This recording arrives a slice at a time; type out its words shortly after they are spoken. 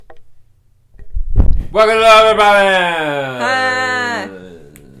Welcome to everybody!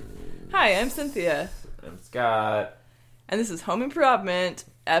 Hi, I'm Cynthia. I'm Scott. And this is Home Improvement,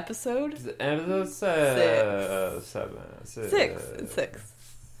 episode... Episode 6. It's 6.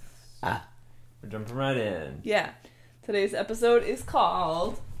 We're jumping right in. Yeah. Today's episode is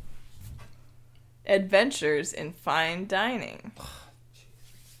called... Adventures in Fine Dining.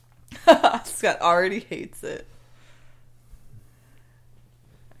 Scott already hates it.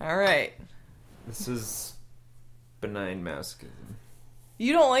 Alright. This is benign masochism.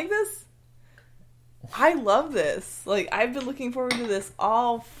 You don't like this? I love this. Like, I've been looking forward to this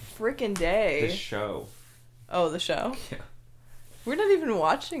all freaking day. The show. Oh, the show? Yeah. We're not even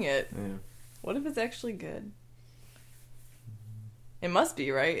watching it. Yeah. What if it's actually good? It must be,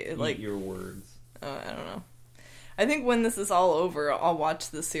 right? Eat your words. I don't know. I think when this is all over, I'll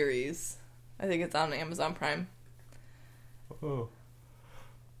watch the series. I think it's on Amazon Prime. Oh.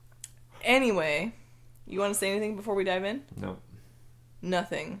 Anyway, you want to say anything before we dive in? No.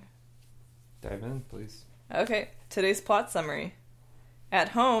 Nothing. Dive in, please. Okay, today's plot summary. At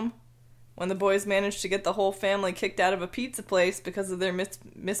home, when the boys manage to get the whole family kicked out of a pizza place because of their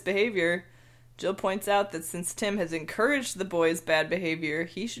misbehavior, Jill points out that since Tim has encouraged the boys' bad behavior,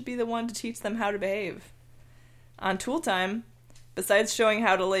 he should be the one to teach them how to behave. On Tool Time, besides showing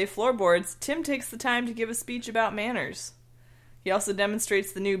how to lay floorboards, Tim takes the time to give a speech about manners. He also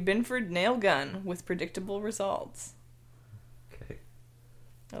demonstrates the new Binford nail gun with predictable results. Okay.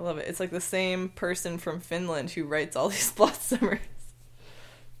 I love it. It's like the same person from Finland who writes all these plot summaries.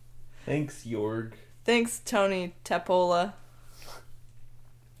 Thanks, Jorg. Thanks, Tony Tapola.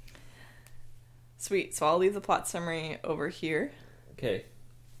 Sweet. So I'll leave the plot summary over here. Okay.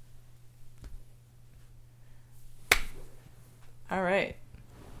 All right.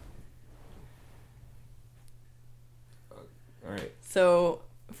 Alright. So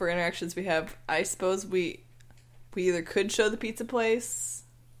for interactions we have, I suppose we either could show the pizza place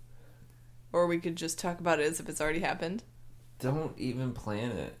or we could just talk about it as if it's already happened. Don't even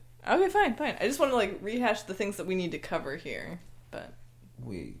plan it. Okay, fine. I just want to rehash the things that we need to cover here, but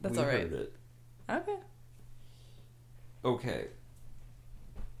that's all right. Heard it. Okay. Okay.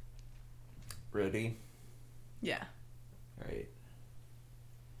 Ready? Yeah. Alright.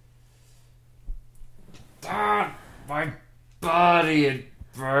 Ah, my body, it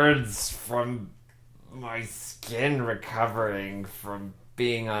burns from my skin recovering from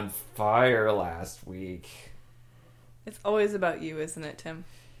being on fire last week. It's always about you, isn't it, Tim?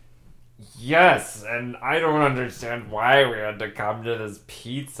 Yes, and I don't understand why we had to come to this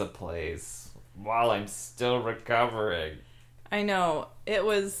pizza place while I'm still recovering. I know. It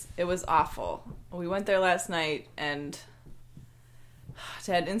was awful. We went there last night, and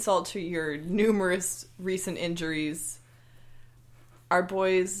to add insult to your numerous recent injuries, our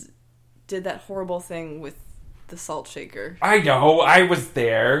boys did that horrible thing with the salt shaker. I know, I was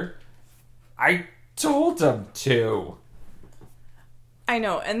there. I told them to. I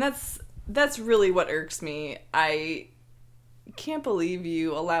know, and that's really what irks me. I can't believe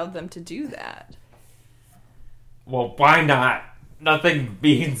you allowed them to do that. Well, why not? Nothing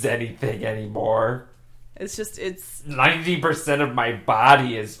means anything anymore. It's 90% of my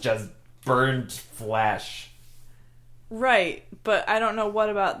body is just burned flesh. Right, but I don't know what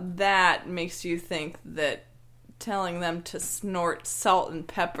about that makes you think that telling them to snort salt and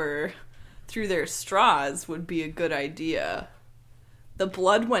pepper through their straws would be a good idea. The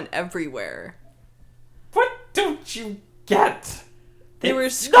blood went everywhere. What don't you get?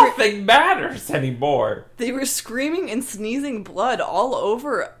 Nothing matters anymore. They were screaming and sneezing blood all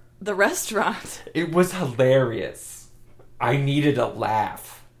over the restaurant. It was hilarious. I needed a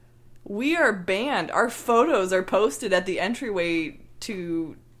laugh. We are banned. Our photos are posted at the entryway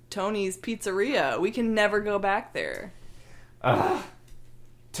to Tony's Pizzeria. We can never go back there.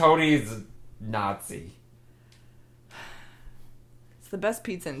 Tony's a Nazi. It's the best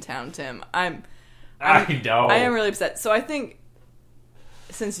pizza in town, Tim. I know. I am really upset. So I think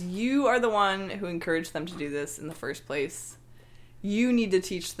since you are the one who encouraged them to do this in the first place, you need to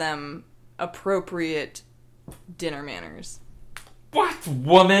teach them appropriate dinner manners. What,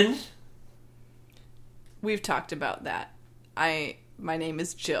 woman? We've talked about that. My name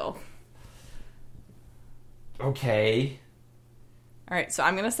is Jill. Okay. All right, so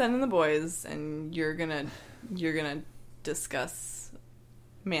I'm gonna send in the boys, and you're gonna discuss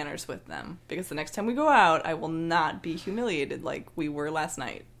manners with them, because the next time we go out, I will not be humiliated like we were last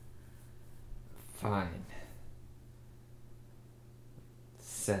night. Fine.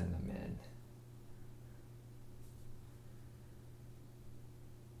 Send them in.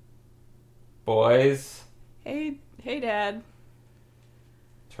 Boys. Hey, Dad.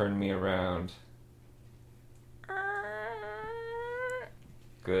 Turn me around.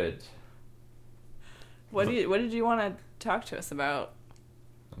 Good. What did you want to talk to us about?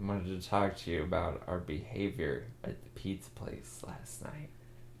 I wanted to talk to you about our behavior at the pizza place last night.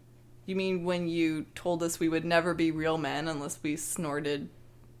 You mean when you told us we would never be real men unless we snorted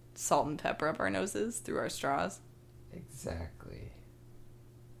salt and pepper up our noses through our straws? Exactly.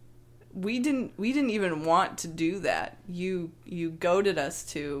 We didn't even want to do that. You goaded us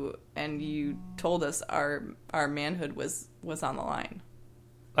to, and you told us our manhood was on the line.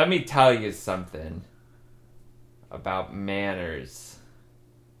 Let me tell you something about manners.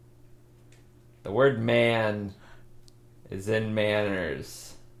 The word man is in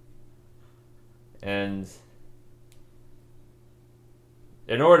manners. And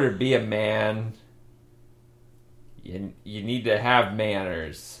in order to be a man, you need to have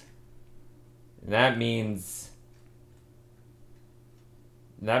manners. And that means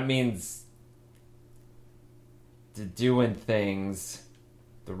to doing things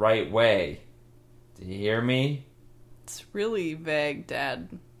the right way. Do you hear me? It's really vague, Dad.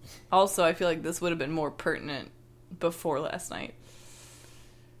 Also, I feel like this would have been more pertinent before last night.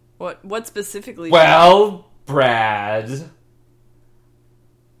 What specifically? Well, Brad,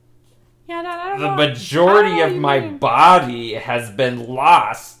 Yeah, Dad, I don't the know. majority I don't know of what my you mean. body has been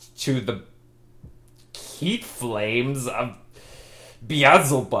lost to the heat flames of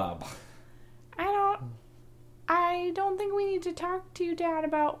Beelzebub. I don't think we need to talk to you, Dad,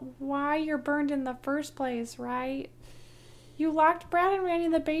 about why you're burned in the first place, right? You locked Brad and Randy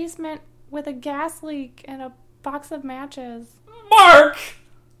in the basement with a gas leak and a box of matches. Mark!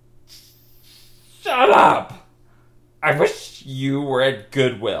 Shut up! I wish you were at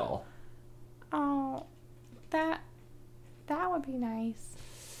Goodwill. Oh, that would be nice.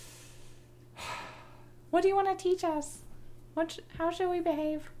 What do you want to teach us? How should we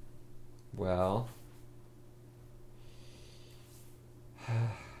behave? Well,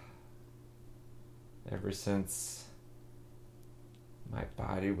 ever since my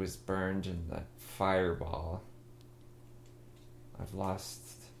body was burned in the fireball, I've lost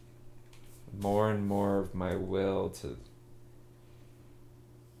more and more of my will to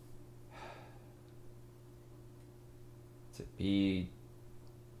be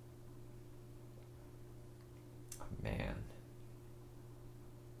a man.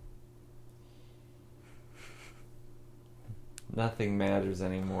 Nothing matters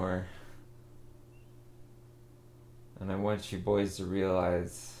anymore. And I want you boys to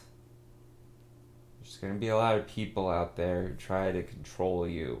realize there's going to be a lot of people out there who try to control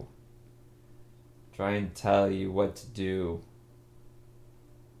you. Try and tell you what to do.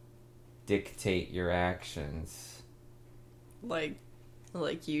 Dictate your actions. Like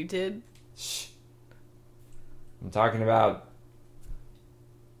you did? Shh. I'm talking about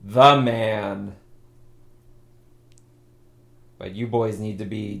the man. But you boys need to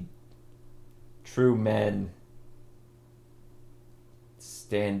be true men.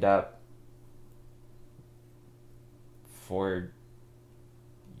 Stand up for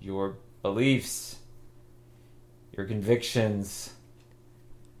your beliefs, your convictions.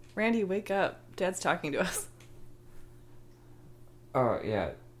 Randy, wake up. Dad's talking to us. Oh,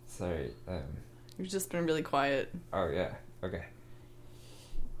 yeah. Sorry. You've just been really quiet. Oh, yeah. Okay.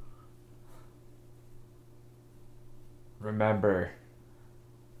 Remember,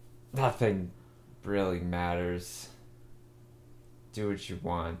 nothing really matters. Do what you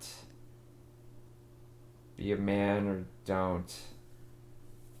want. Be a man or don't.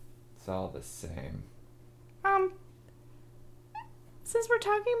 It's all the same. Since we're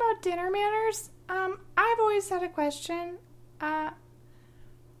talking about dinner manners, I've always had a question.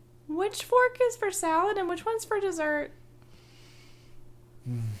 Which fork is for salad and which one's for dessert?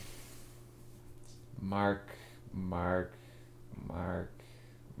 Mark.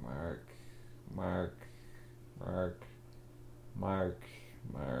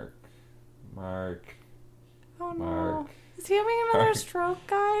 Oh no. Mark. Is he having another Mark. stroke,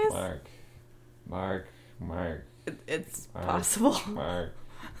 guys? Mark. It's Mark. possible. Mark.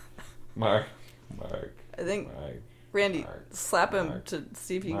 I think, Mark. Randy, Mark. slap him Mark. to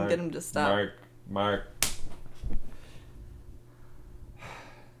see if you can Mark. get him to stop. Mark.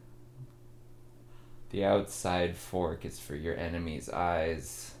 The outside fork is for your enemy's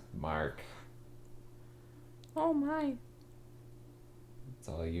eyes, Mark. Oh my. That's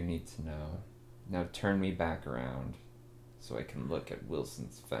all you need to know. Now turn me back around so I can look at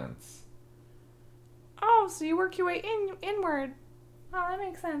Wilson's fence. Oh, so you work your way inward. Oh, that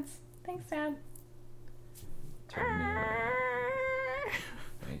makes sense. Thanks, Dad. Turn me around.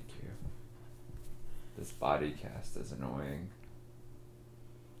 Thank you. This body cast is annoying.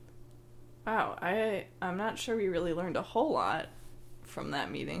 Wow, I'm not sure we really learned a whole lot from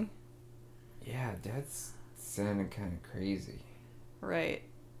that meeting. Yeah, Dad's sounding kind of crazy. Right.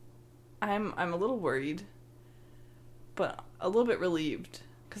 I'm a little worried, but a little bit relieved,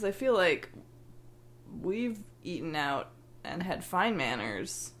 because I feel like we've eaten out and had fine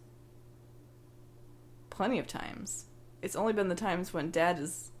manners plenty of times. It's only been the times when Dad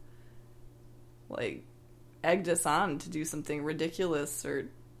has, like, egged us on to do something ridiculous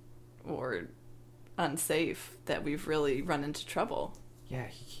or unsafe that we've really run into trouble. Yeah,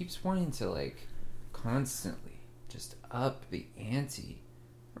 he keeps wanting to, like, constantly just up the ante.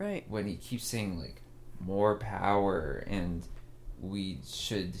 Right. When he keeps saying, like, more power and we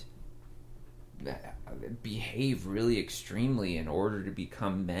should behave really extremely in order to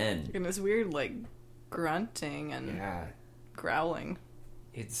become men. And this weird, like, grunting and growling.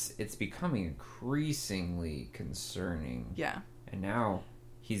 It's becoming increasingly concerning. Yeah. And now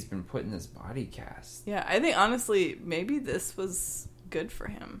he's been put in this body cast. Yeah, I think, honestly, maybe this was good for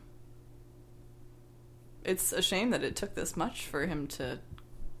him. It's a shame that it took this much for him to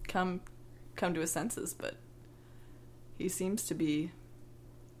come to his senses, but he seems to be,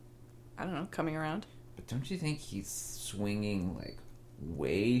 I don't know, coming around. But don't you think he's swinging, like,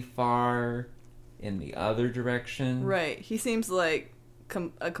 way far in the other direction? Right. He seems like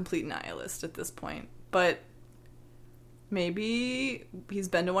a complete nihilist at this point. But maybe he's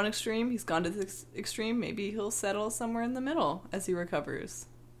been to one extreme, he's gone to this extreme, maybe he'll settle somewhere in the middle as he recovers.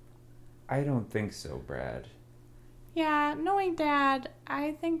 I don't think so, Brad. Yeah, knowing Dad,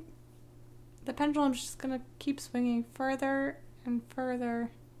 I think the pendulum's just gonna keep swinging further and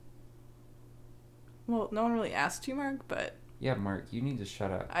further. Well, no one really asked you, Mark, but... Yeah, Mark, you need to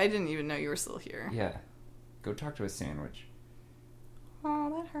shut up. I didn't even know you were still here. Yeah. Go talk to a sandwich. Oh,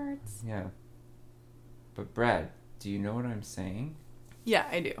 that hurts. Yeah. But Brad, do you know what I'm saying? Yeah,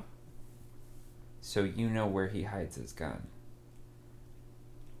 I do. So you know where he hides his gun.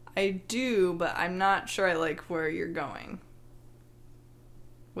 I do, but I'm not sure I like where you're going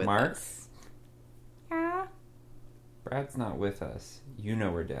with Mark? this. Yeah? Brad's not with us. You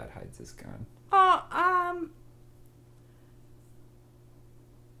know where Dad hides his gun. Oh,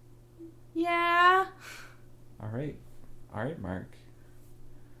 yeah. All right, Mark.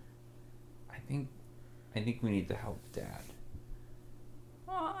 I think we need to help Dad.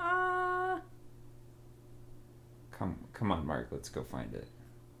 Come on, Mark. Let's go find it.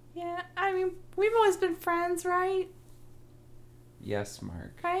 Yeah, I mean, we've always been friends, right? Yes,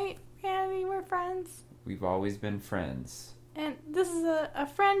 Mark. Right? Annie, we're friends. We've always been friends. And this is a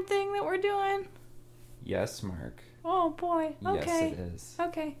friend thing that we're doing? Yes, Mark. Oh, boy. Okay. Yes, it is.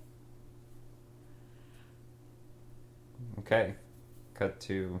 Okay. Okay. Cut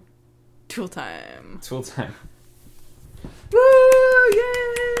to Tool time. tool time. Woo!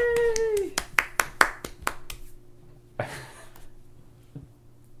 Yay!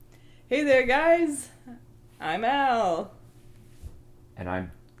 Hey there, guys. I'm Al. And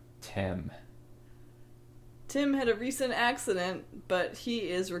I'm Tim. Tim had a recent accident, but he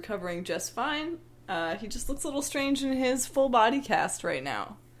is recovering just fine. He just looks a little strange in his full body cast right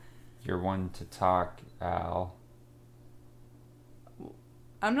now. You're one to talk, Al.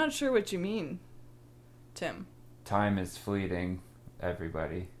 I'm not sure what you mean, Tim. Time is fleeting,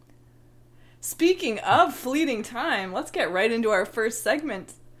 everybody. Speaking of fleeting time, let's get right into our first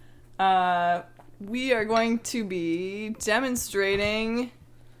segment. We are going to be demonstrating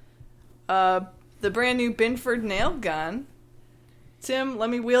the brand new Binford nail gun. Tim,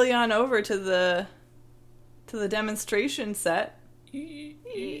 let me wheel you on over to the demonstration set.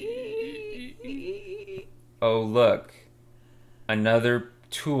 Oh, look. Another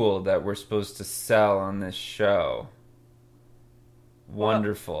tool that we're supposed to sell on this show.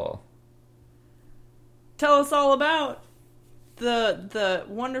 Wonderful. Tell us all about the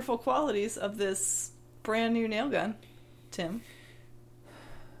wonderful qualities of this brand new nail gun, Tim.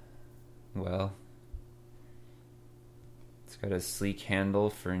 Well, it's got a sleek handle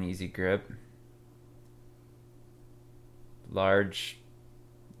for an easy grip. Large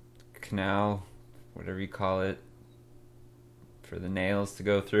canal, whatever you call it, for the nails to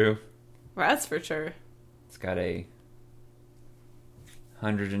go through. Well, that's for sure. It's got a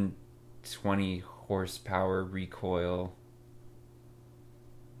 120 horsepower recoil.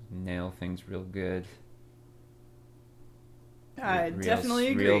 Nail things real good. I definitely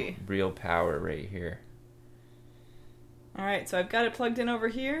agree. Real power right here. Alright, so I've got it plugged in over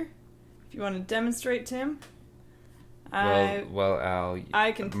here. If you want to demonstrate, Tim. Well, Al,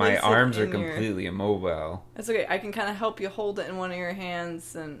 I can place my arms it are in completely immobile. That's okay. I can kind of help you hold it in one of your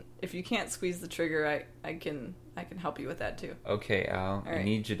hands, and if you can't squeeze the trigger, I can help you with that too. Okay, Al, All right. I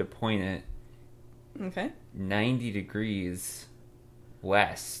need you to point it Okay. 90 degrees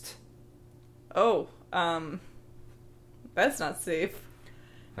west. Oh, that's not safe.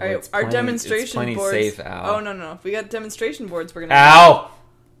 Oh, All right, it's our plenty- demonstration it's plenty boards. safe, Al. Oh no! If we got demonstration boards, we're gonna. Al!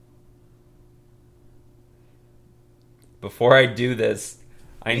 Before I do this,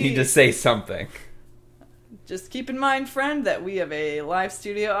 I need to Please. say something. Just keep in mind, friend, that we have a live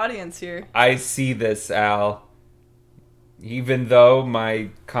studio audience here. I see this, Al. Even though my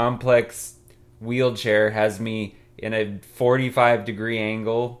complex wheelchair has me in a 45-degree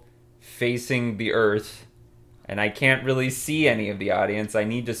angle facing the earth, and I can't really see any of the audience, I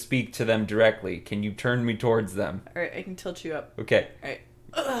need to speak to them directly. Can you turn me towards them? All right, I can tilt you up. Okay. All right.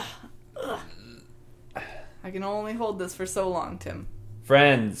 Ugh. I can only hold this for so long, Tim.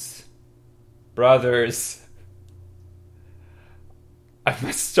 Friends, brothers, I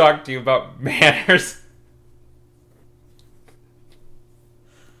must talk to you about manners.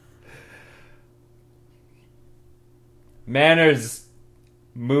 Manners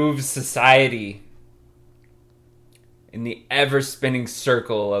move society in the ever-spinning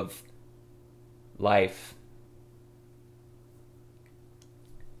circle of life.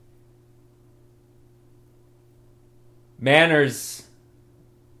 Manners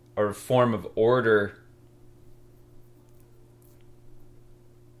are a form of order.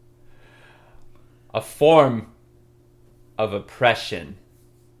 A form of oppression.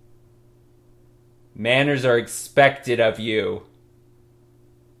 Manners are expected of you.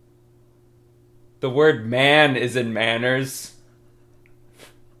 The word man is in manners.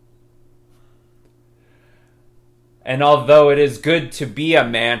 And although it is good to be a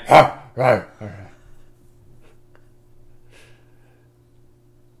man,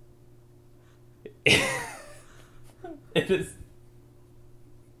 it is.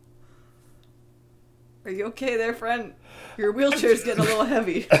 Are you okay there, friend? Your wheelchair's getting a little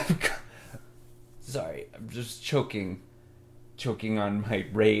heavy. Sorry, I'm just choking on my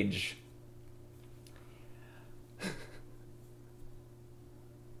rage.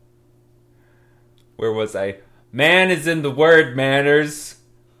 Where was I? Man is in the word manners,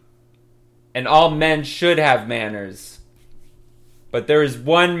 and all men should have manners. But there is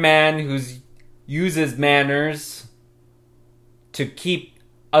one man who uses manners to keep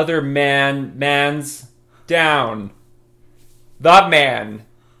other mans down. The man.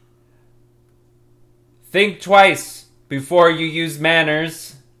 Think twice before you use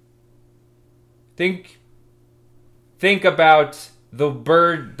manners. Think about the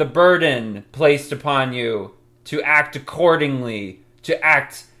burden placed upon you to act accordingly, to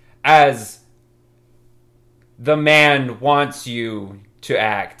act as the man wants you to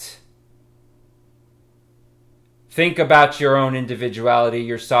act. Think about your own individuality,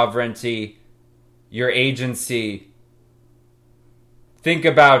 your sovereignty, your agency. Think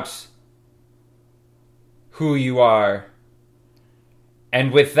about who you are.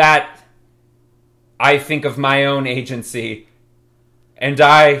 And with that, I think of my own agency, and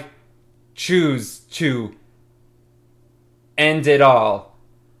I choose to end it all.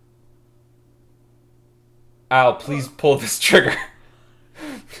 Al, please pull this trigger.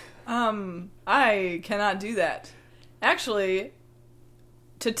 I cannot do that. Actually,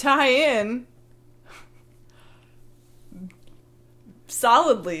 to tie in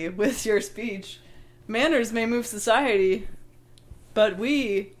solidly with your speech, manners may move society, but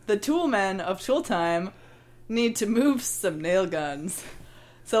we, the tool men of Tool Time, need to move some nail guns.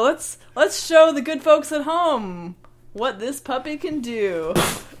 So let's show the good folks at home what this puppy can do.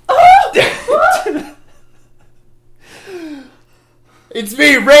 It's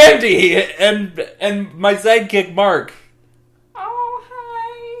me, Randy, and my sidekick, Mark. Oh,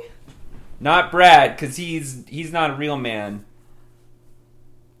 hi. Not Brad, because he's not a real man.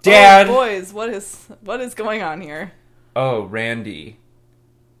 Dad! Oh, boys, what is going on here? Oh, Randy.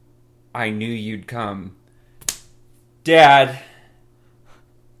 I knew you'd come. Dad,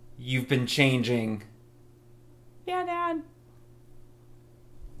 you've been changing. Yeah, Dad.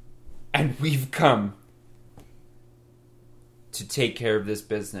 And we've come to take care of this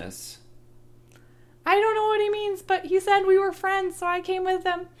business. I don't know what he means, but he said we were friends, so I came with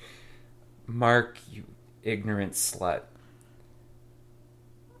him. Mark, you ignorant slut.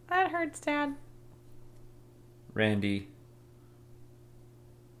 That hurts, Dad. Randy.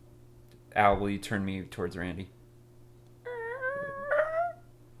 Al, will you turn me towards Randy?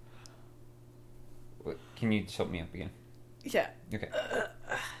 Can you tilt me up again? Yeah. Okay.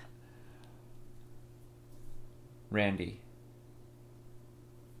 Randy.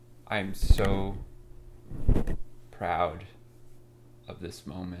 I'm so proud of this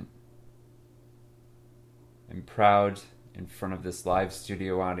moment. I'm proud in front of this live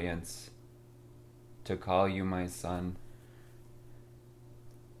studio audience to call you my son.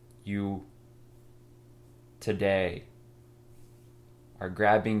 You today are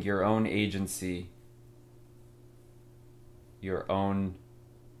grabbing your own agency, your own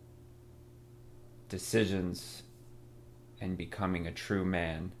decisions, and becoming a true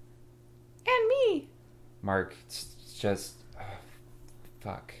man. And me. Mark, it's just...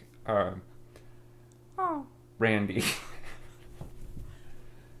 fuck. Oh. Randy.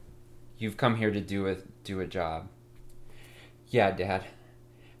 You've come here to do a job. Yeah, Dad.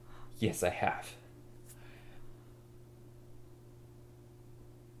 Yes, I have.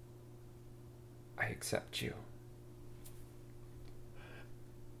 I accept you.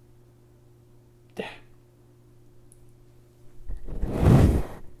 Dad.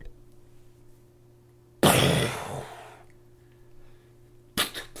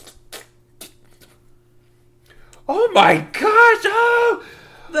 Oh my gosh!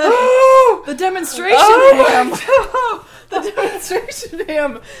 Oh! The demonstration ham. The demonstration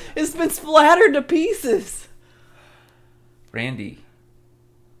ham has been splattered to pieces. Randy,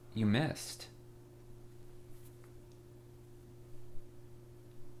 you missed.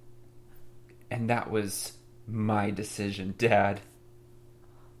 And that was my decision, Dad.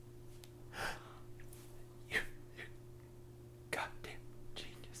 You goddamn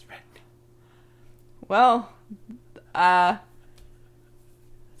genius, Randy. Well,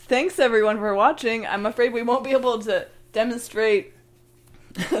 thanks everyone for watching. I'm afraid we won't be able to demonstrate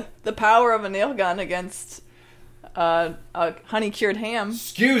the power of a nail gun against a honey-cured ham.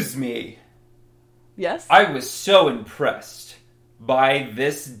 Excuse me. Yes? I was so impressed by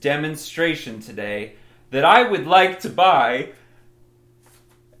this demonstration today that I would like to buy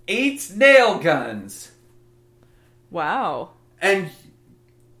 8 nail guns. Wow. And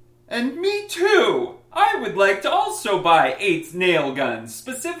me too. I would like to also buy 8 nail guns.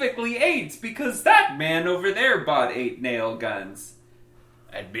 Specifically 8, because that man over there bought 8 nail guns.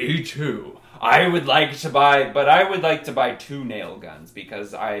 And me too. I would like to buy 2 nail guns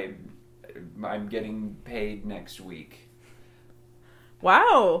because I'm getting paid next week.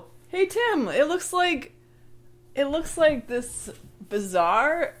 Wow. Hey Tim, it looks like this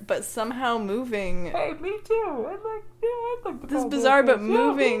bizarre but somehow moving. Hey, me too. I like This bizarre but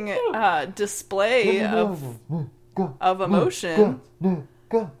moving display of emotion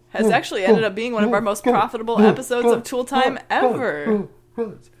has actually ended up being one of our most profitable episodes of Tool Time ever.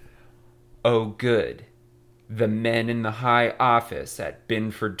 Oh, good. The men in the high office at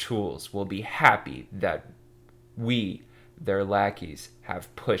Binford Tools will be happy that we, their lackeys,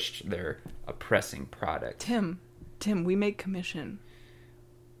 have pushed their oppressing product. Tim, we make commission.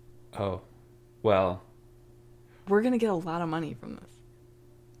 Oh, well. We're gonna get a lot of money from this.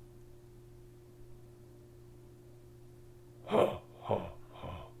 Ho, ho,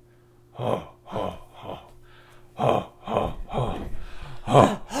 ho. Ho, ho, ho. Ho, ho, ho.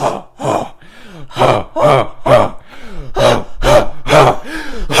 Ho.